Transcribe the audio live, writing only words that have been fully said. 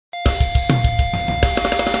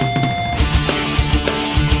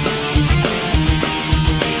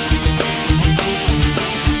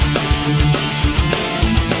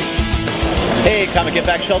Hey, Comic Get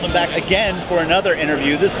Back, Sheldon back again for another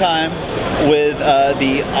interview, this time with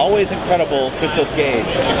the always incredible Christos Gage.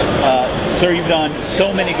 Sir, you've done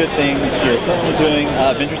so many good things. You're currently doing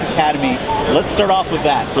Avengers Academy. Let's start off with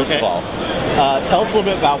that, first of all. Tell us a little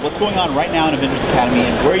bit about what's going on right now in Avengers Academy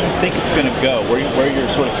and where you think it's going to go, where you're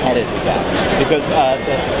sort of headed with that. Because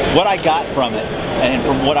what I got from it, and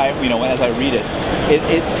from what I, as I read it,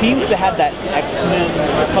 it seems to have that X-Men,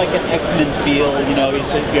 it's like an X-Men feel, you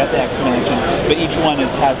have the X-Mansion, but each one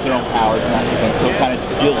has their own powers and that sort of thing, so it kind of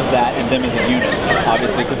deals with that and them as a unit,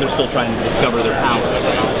 obviously, because they're still trying to discover their powers.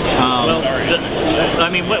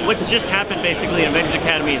 What's just happened basically in Avengers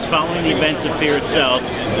Academy is following the events of Fear itself.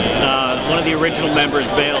 One of the original members,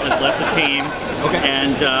 Vale, has left the team,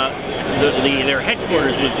 and their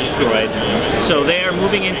headquarters was destroyed. So they are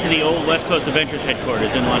moving into the old West Coast Avengers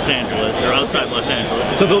headquarters in Los Angeles, or outside Los Angeles.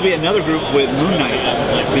 So there'll be another group with Moon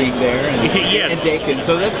Knight being there, and, yes. and Dakin.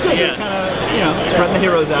 So that's good. Yeah. They're kind of, spreading the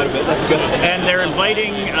heroes out a bit. That's good. And they're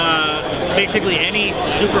inviting basically any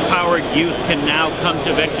superpowered youth can now come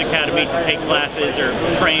to Avengers Academy to take classes or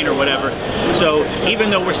train or whatever. So even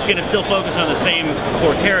though we're going to still focus on the same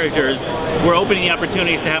core characters, we're opening the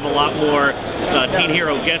opportunities to have a lot more teen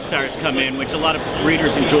hero guest stars come in, which a lot of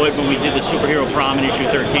readers enjoyed when we did the superhero prom in issue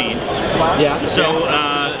 13. Yeah. So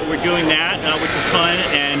we're doing that, which is fun.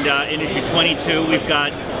 And in issue 22, we've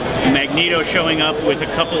got Magneto showing up with a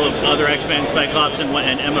couple of other X-Men, Cyclops and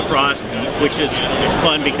Emma Frost, which is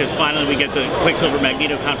fun because finally we get the Quicksilver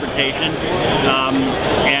Magneto confrontation.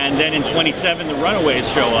 And then in 27, the Runaways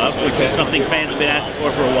show up, which is something fans have been asking for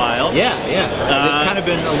a while. Yeah. It's kind of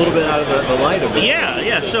been a little bit out of the light of it.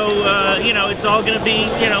 Yeah. So it's all going to be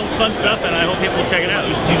fun stuff, and I hope people will check it out.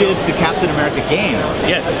 You did the Captain America game.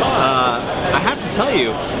 Yes. I have to tell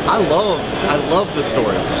you, I love the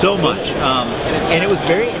story so much, and it was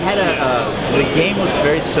the game was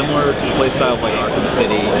very similar to the playstyle of like Arkham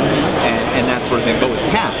City and that sort of thing, but with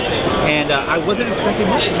Cap. And I wasn't expecting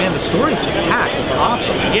much. Man, the story just packed. It's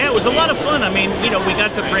awesome. Yeah, it was a lot of fun. I mean, we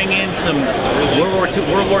got to bring in some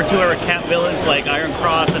World War II era Cap villains like Iron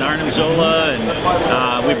Cross and Arnim Zola,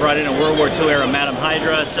 and we brought in a World War II era Madam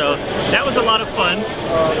Hydra. So that was a lot of fun.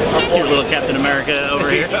 Cute little Captain America over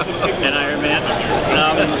here and Iron Man.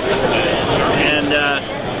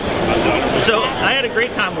 So I had a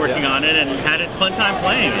great time working on it and had a fun time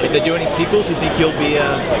playing it. If they do any sequels, you think you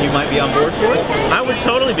might be on board for it? I would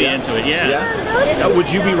totally be into it. Yeah. Would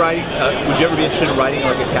you be writing? Would you ever be interested in writing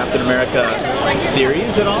like a Captain America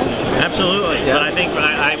series at all? Absolutely. Yeah. But I think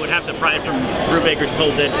I would have to pry it from Brubaker's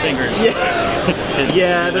cold dead fingers.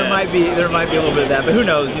 Yeah. There might be a little bit of that, but who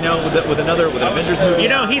knows? With an Avengers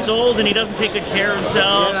movie. He's old and he doesn't take good care of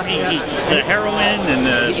himself. The heroin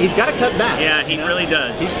and he's got to cut back. Yeah, he really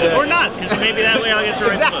does. Or not, because maybe that way I'll get to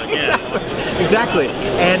write the book. Yeah. Exactly.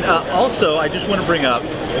 And also, I just want to bring up,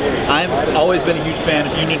 I've always been a huge fan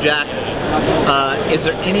of Union Jack. Is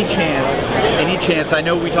there any chance, I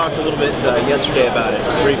know we talked a little bit yesterday about it,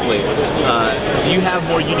 briefly, do you have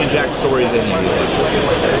more Union Jack stories in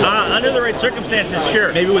you? Under the right circumstances,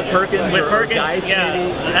 sure. Maybe with Perkins or Geist, yeah,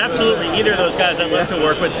 maybe? Absolutely. Either of those guys I'd love to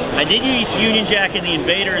work with. I did use Union Jack in the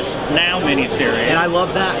Invaders Now miniseries. And I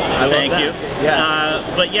love that. Thank you. Yeah.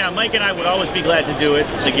 But yeah, Mike and I would always be glad to do it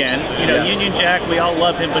again. Union Jack, we all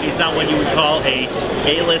love him, but he's not what you would call a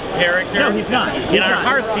A-list character. No, he's not. In our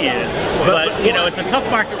hearts, he is. But it's a tough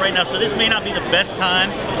market right now, so this may not be the best time.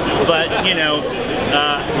 But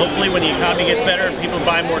hopefully when the economy gets better and people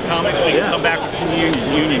buy more comics, we can come back with some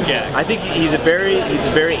Union Jack. I think he's a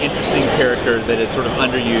very interesting character that is sort of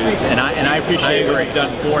underused, and I appreciate what you've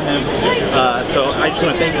done for him. So I just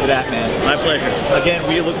want to thank you for that, man. My pleasure. Again,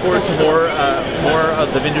 we look forward to more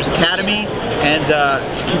of the Avengers Academy, and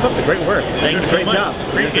just keep up the great work. Thank you so much. Job.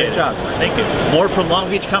 Appreciate it. Great job. Thank you. More from Long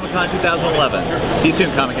Beach Comic Con 2011. See you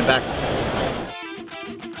soon, Comic and Back.